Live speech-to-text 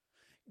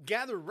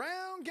Gather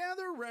round,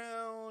 gather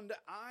round.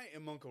 I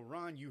am Uncle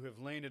Ron. You have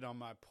landed on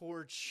my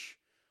porch.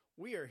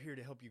 We are here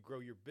to help you grow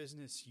your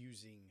business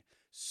using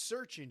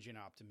search engine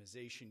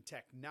optimization,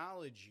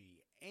 technology,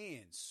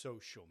 and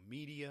social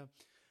media.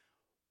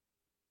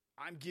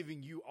 I'm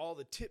giving you all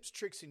the tips,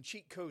 tricks, and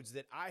cheat codes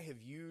that I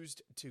have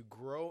used to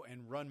grow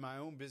and run my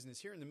own business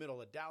here in the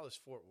middle of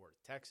Dallas-Fort Worth,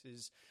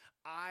 Texas.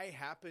 I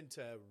happen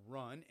to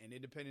run an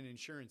independent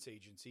insurance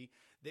agency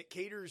that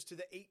caters to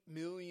the 8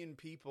 million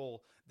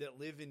people that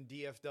live in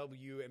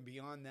DFW, and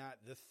beyond that,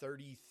 the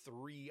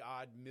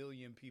 33-odd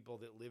million people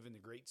that live in the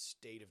great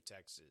state of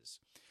Texas.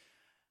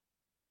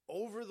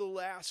 Over the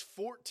last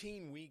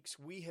 14 weeks,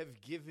 we have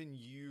given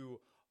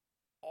you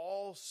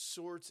all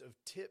sorts of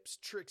tips,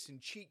 tricks, and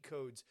cheat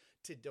codes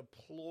to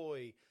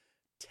deploy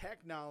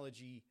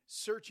technology,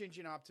 search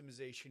engine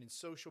optimization, and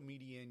social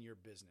media in your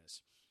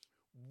business.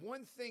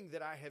 One thing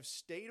that I have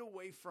stayed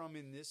away from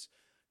in this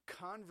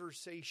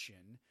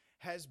conversation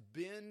has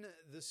been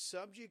the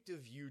subject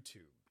of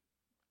YouTube.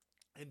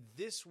 And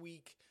this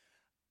week,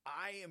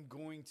 I am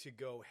going to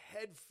go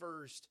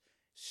headfirst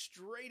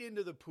straight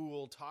into the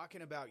pool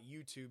talking about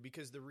YouTube,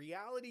 because the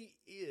reality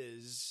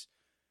is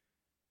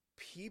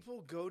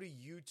people go to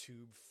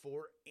YouTube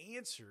for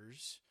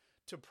answers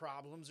to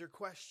problems or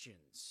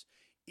questions.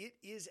 It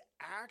is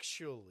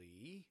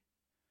actually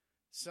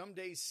some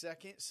days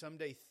second, some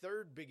day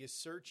third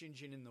biggest search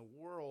engine in the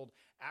world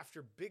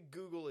after big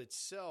Google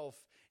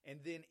itself, and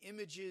then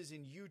images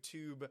and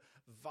YouTube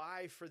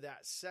vie for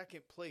that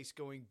second place,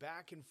 going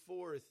back and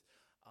forth,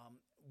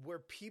 where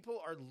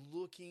people are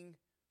looking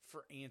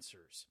for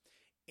answers.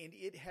 And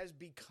it has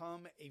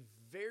become a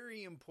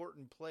very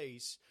important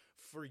place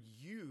for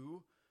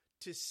you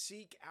to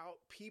seek out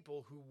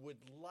people who would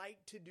like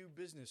to do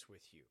business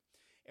with you.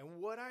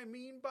 And what I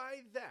mean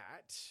by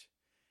that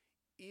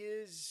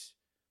is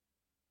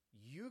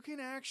you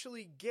can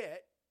actually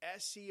get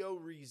SEO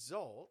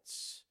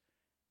results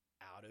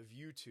out of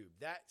YouTube.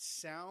 That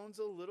sounds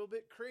a little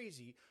bit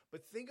crazy,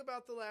 but think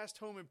about the last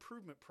home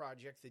improvement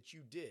project that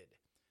you did.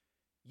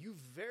 You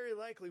very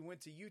likely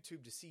went to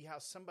YouTube to see how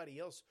somebody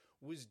else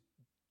was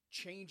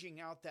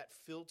changing out that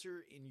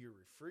filter in your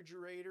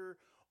refrigerator,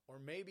 or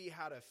maybe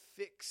how to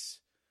fix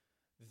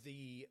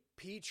the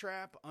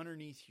P-trap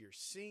underneath your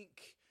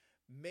sink.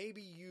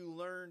 Maybe you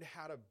learned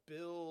how to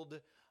build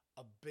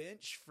a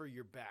bench for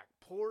your back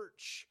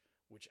porch,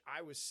 which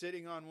I was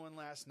sitting on one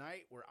last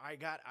night, where I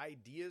got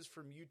ideas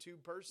from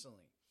YouTube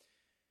personally.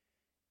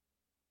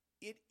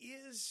 It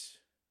is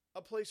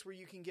a place where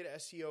you can get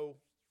SEO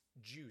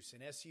juice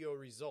and SEO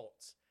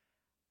results.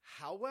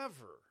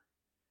 However,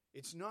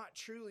 it's not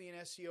truly an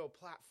SEO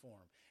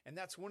platform. And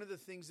that's one of the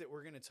things that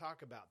we're going to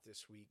talk about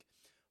this week.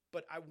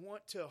 But I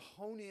want to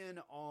hone in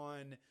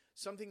on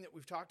something that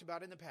we've talked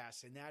about in the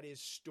past, and that is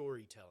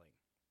storytelling.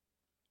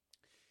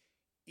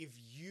 If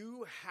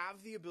you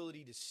have the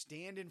ability to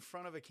stand in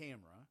front of a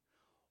camera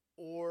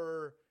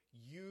or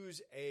use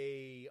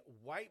a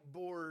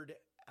whiteboard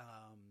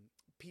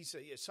piece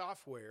of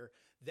software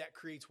that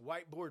creates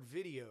whiteboard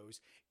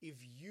videos, if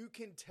you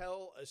can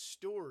tell a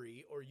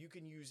story, or you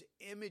can use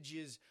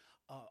images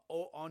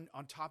on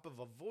top of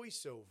a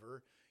voiceover,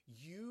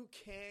 you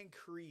can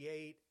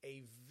create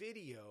a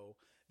video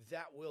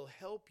that will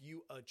help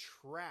you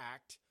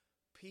attract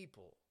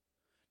people.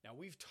 Now,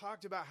 we've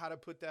talked about how to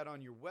put that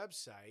on your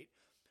website,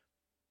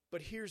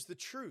 but here's the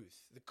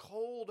truth, the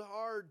cold,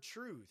 hard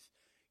truth.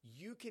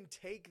 You can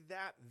take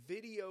that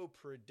video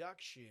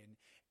production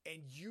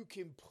and you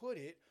can put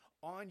it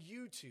on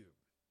YouTube.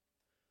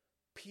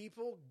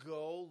 People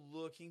go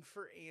looking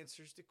for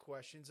answers to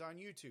questions on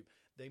YouTube.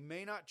 They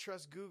may not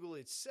trust Google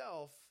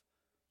itself,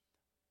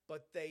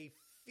 but they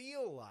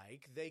feel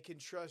like they can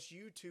trust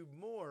YouTube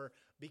more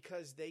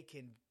because they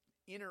can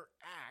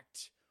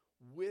interact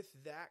with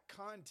that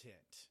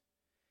content.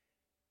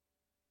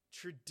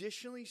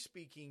 Traditionally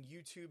speaking,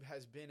 YouTube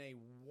has been a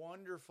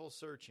wonderful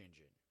search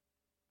engine.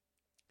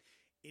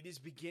 It is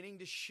beginning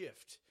to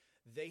shift.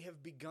 They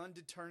have begun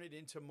to turn it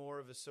into more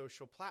of a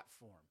social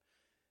platform.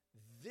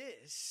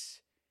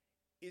 This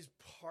is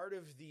part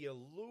of the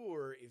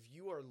allure if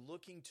you are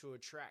looking to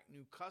attract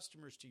new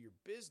customers to your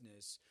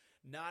business.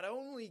 Not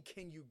only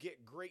can you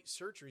get great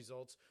search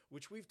results,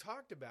 which we've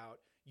talked about,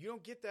 you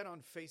don't get that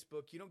on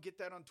Facebook, you don't get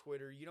that on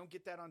Twitter, you don't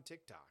get that on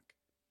TikTok.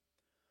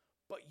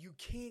 But you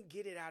can't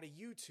get it out of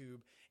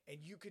YouTube, and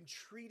you can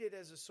treat it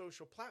as a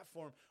social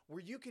platform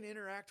where you can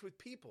interact with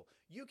people.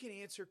 You can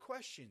answer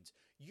questions.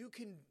 You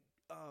can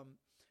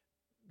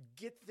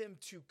get them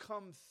to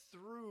come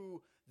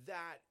through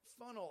that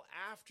funnel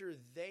after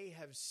they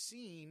have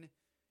seen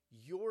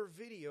your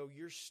video,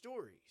 your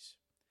stories.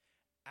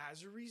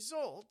 As a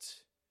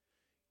result,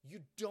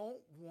 you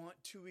don't want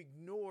to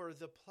ignore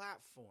the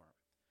platform.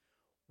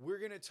 We're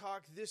going to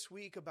talk this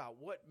week about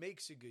what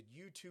makes a good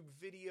YouTube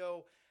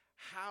video,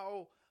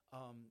 how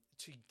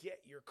to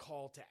get your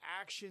call to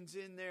actions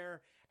in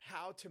there,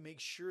 how to make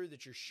sure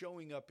that you're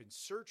showing up in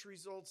search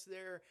results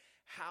there,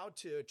 how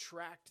to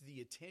attract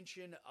the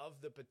attention of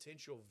the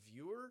potential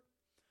viewer.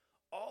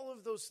 All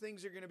of those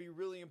things are going to be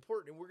really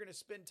important, and we're going to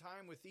spend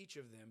time with each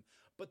of them.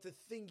 But the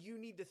thing you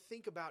need to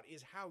think about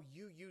is how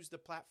you use the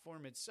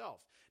platform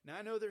itself. Now,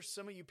 I know there's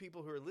some of you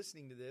people who are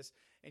listening to this,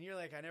 and you're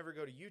like, I never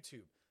go to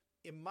YouTube.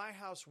 In my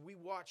house, we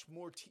watch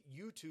more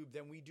YouTube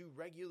than we do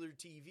regular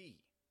TV.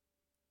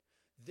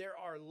 There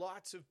are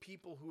lots of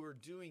people who are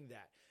doing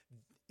that.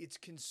 It's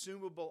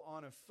consumable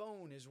on a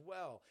phone as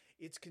well.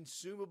 It's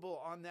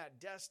consumable on that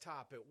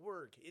desktop at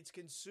work. It's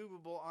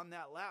consumable on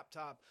that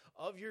laptop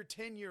of your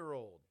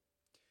 10-year-old.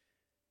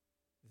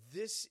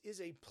 This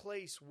is a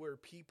place where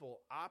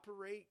people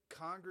operate,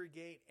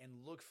 congregate,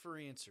 and look for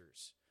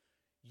answers.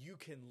 You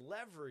can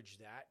leverage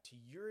that to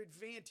your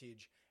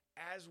advantage,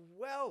 as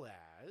well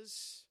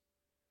as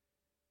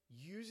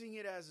using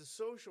it as a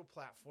social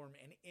platform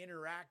and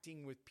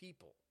interacting with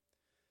people.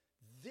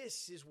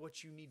 This is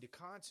what you need to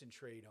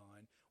concentrate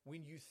on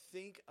when you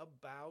think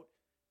about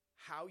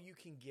how you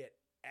can get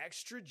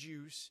extra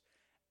juice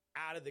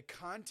out of the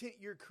content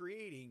you're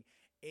creating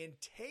and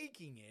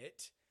taking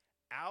it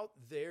out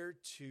there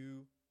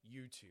to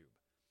YouTube.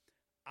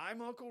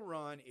 I'm Uncle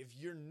Ron. If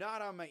you're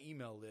not on my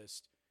email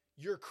list,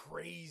 you're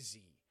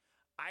crazy.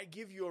 I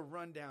give you a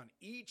rundown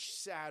each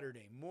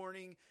Saturday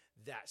morning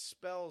that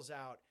spells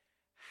out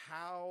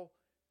how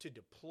to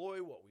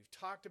deploy what we've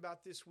talked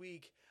about this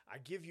week. I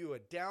give you a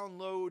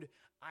download.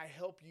 I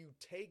help you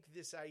take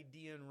this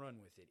idea and run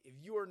with it. If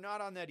you are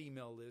not on that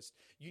email list,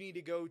 you need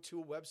to go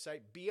to a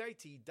website,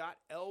 bit.ly/porch.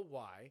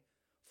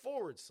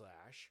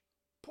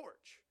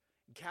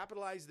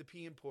 Capitalize the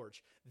P in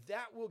porch.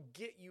 That will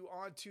get you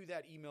onto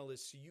that email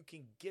list so you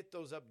can get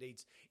those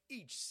updates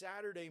each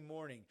Saturday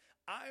morning.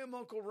 I am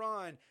Uncle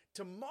Ron.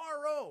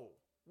 Tomorrow,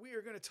 we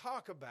are going to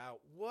talk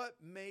about what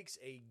makes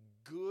a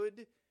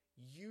good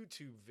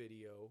YouTube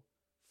video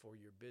for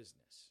your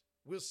business.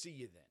 We'll see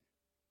you then.